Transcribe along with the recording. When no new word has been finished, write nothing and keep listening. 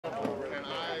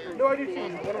No, I do too. He's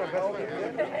one of my best friends.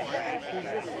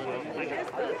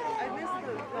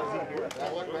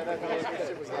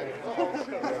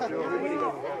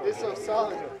 It's so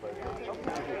solid.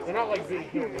 They're not like being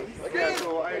human. Yeah,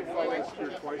 so I had fought last year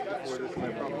twice before this, and I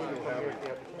probably still have it.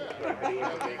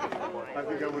 I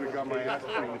think I would have got my ass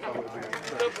beat if I would have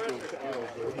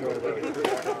been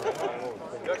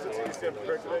Jackson, you stand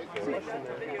prepared today?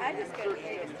 I just got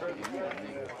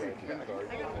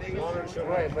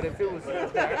Right, but if it was for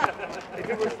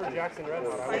Jackson Red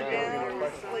Hot, I would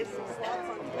have play some slots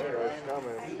on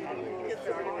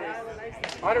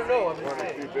I don't know, I'm just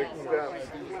saying. Big steps.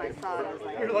 when I saw it, I was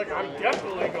like, You're like, I'm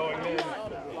definitely going in.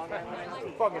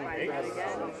 Fucking Vegas.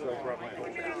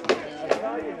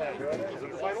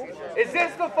 Is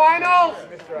this the finals?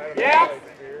 Yeah.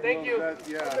 Thank you.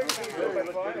 Yeah,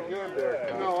 pretty good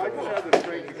there. No, I just had the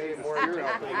strength to get more year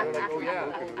out there. Like, oh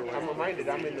yeah, I'm reminded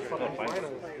I'm in the fucking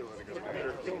finals.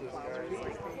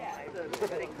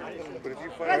 But if you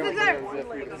fight out there,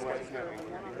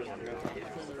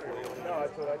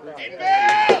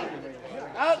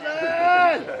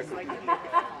 Outland!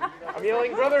 I'm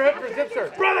yelling Brotherhood for Zipser.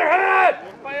 Brotherhood!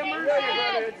 By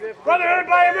immersion! Brotherhood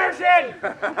by immersion!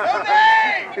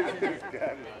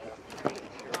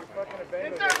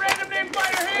 Insert random name by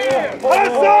your hand!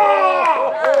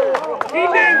 Huzzah! He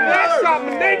named that shot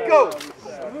Manenko!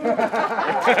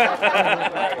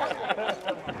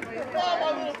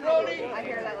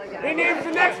 He names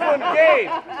the next one Gabe.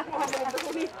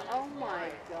 oh my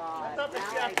god. I thought the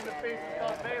shot in the face was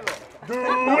called Baylor. Do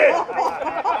it!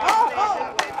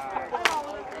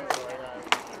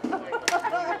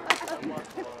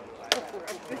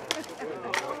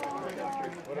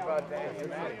 What about Dan? He's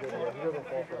not a good one. He doesn't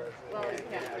fall for us. Well, you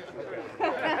can't.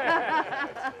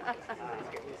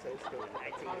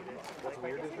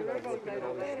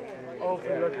 Oh, for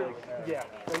the record, yeah.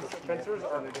 Fencers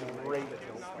are great at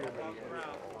spearmen.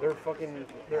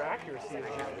 Their accuracy is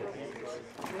just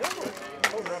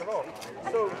no, not at all.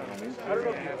 So, I don't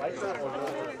know if you like her or not.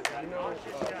 You know,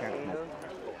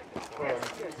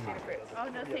 Oh,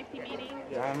 no safety meeting?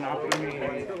 yeah, I'm not going to be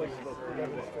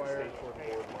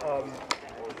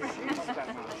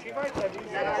she fights heavy,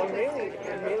 and mainly she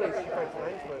fights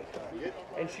 9-foot,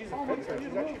 and she's a fencer.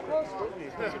 She's actually pretty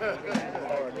squirty.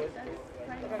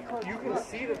 You can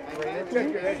see the brain. You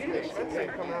can see the fencing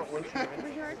come out when she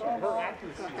wins. Her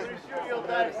accuracy. Pretty sure you'll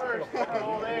die first of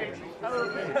old age. I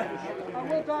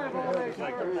will die of old age. I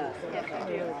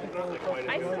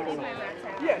studied my maths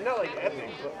out. Yeah, not like epic,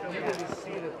 but you can just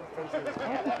see the fencing.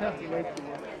 Yes, you do.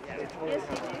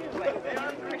 They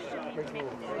are Christian.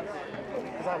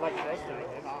 Because I like wrestling.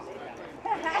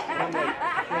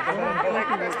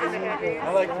 I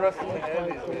like wrestling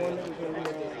heavy.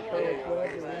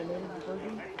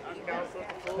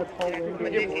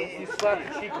 You slap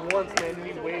the cheek once, man, and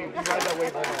you wave. You ride that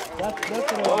wave home. That's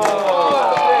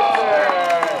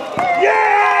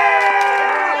yeah!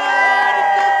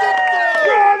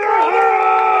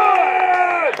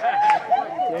 Brotherhood!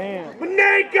 Damn.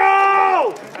 Manenko!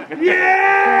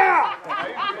 Yeah!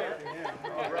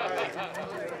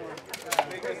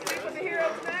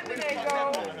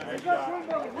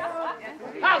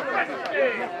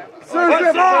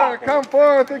 Sir, come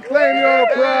forth and claim your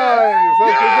prize. I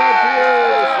present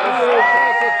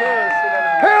to you.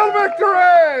 Hail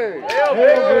victory! Hail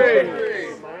victory!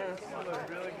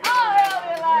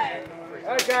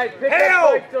 All right, guys, pick Hail!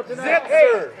 up till tonight.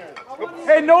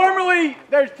 Hey, normally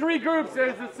there's three groups.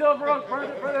 There's the Silver Oak,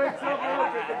 Brotherhood Silver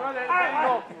Oak, there's the Brotherhood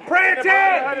Angle, Pranton! the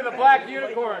Brotherhood of the Black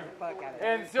Unicorn.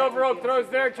 And Silver Oak throws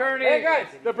their tourney. Hey, guys.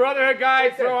 The Brotherhood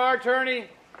guys throw our tourney.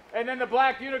 And then the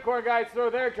Black Unicorn guys throw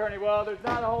their tourney. Well, there's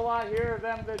not a whole lot here of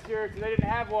them this year, so they didn't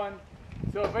have one.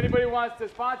 So if anybody wants to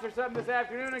sponsor something this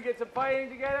afternoon and get some fighting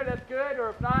together, that's good. Or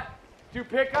if not, 2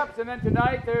 pickups. And then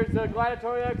tonight there's a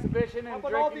gladiatorial exhibition and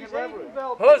drinking and revelry.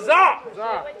 Huzzah!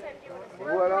 Huzzah!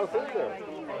 What else is there?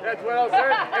 That's what else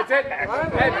there. That's it.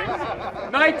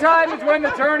 Nighttime is when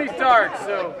the tourney starts.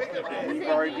 So.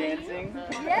 Bar dancing?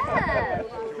 Yeah.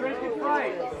 Drink and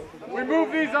fight. We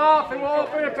move these off and we'll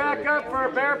open it back up for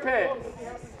a bear pit.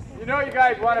 You know you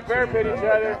guys want to bear pit each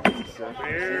other.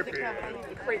 Bear pit.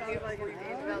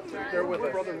 They're with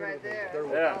us. Right there. They're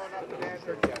with Yeah.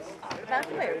 That's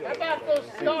clear. How about those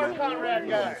Star Conrad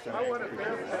guys? I want a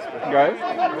bear pit. Guys?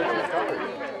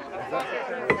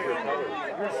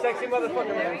 You're a sexy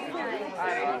motherfucker, man.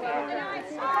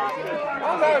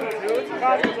 I'm not gonna do it.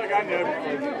 Costume's like I never.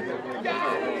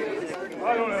 I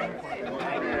don't know.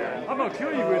 I'm gonna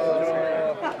kill you with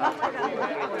it.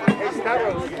 Hey,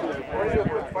 Stavros, why don't you do a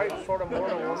quick fight, sort of more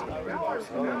than one?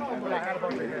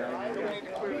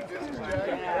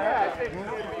 Yeah, I think it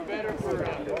would be better for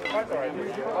that's all right.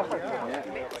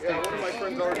 Yeah, one of my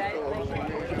friends already told me.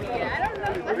 Yeah, I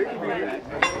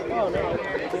don't know.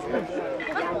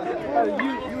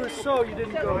 You were so you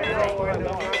didn't go.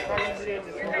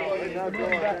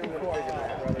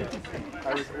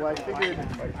 I figured.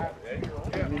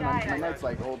 I mean, my night's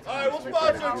like old. All right, we'll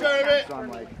sponsor the tournament. So I'm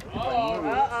like, I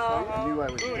knew I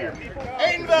was there.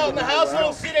 Atenveld in the House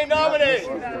Little City nominated.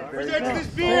 Presents this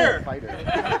beer. Fighter.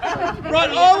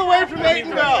 Brought all the way from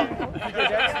Atenveld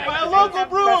by a local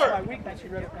brewer.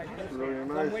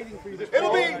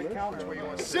 It'll be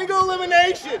single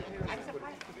elimination.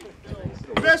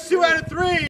 Best 2 out of 3.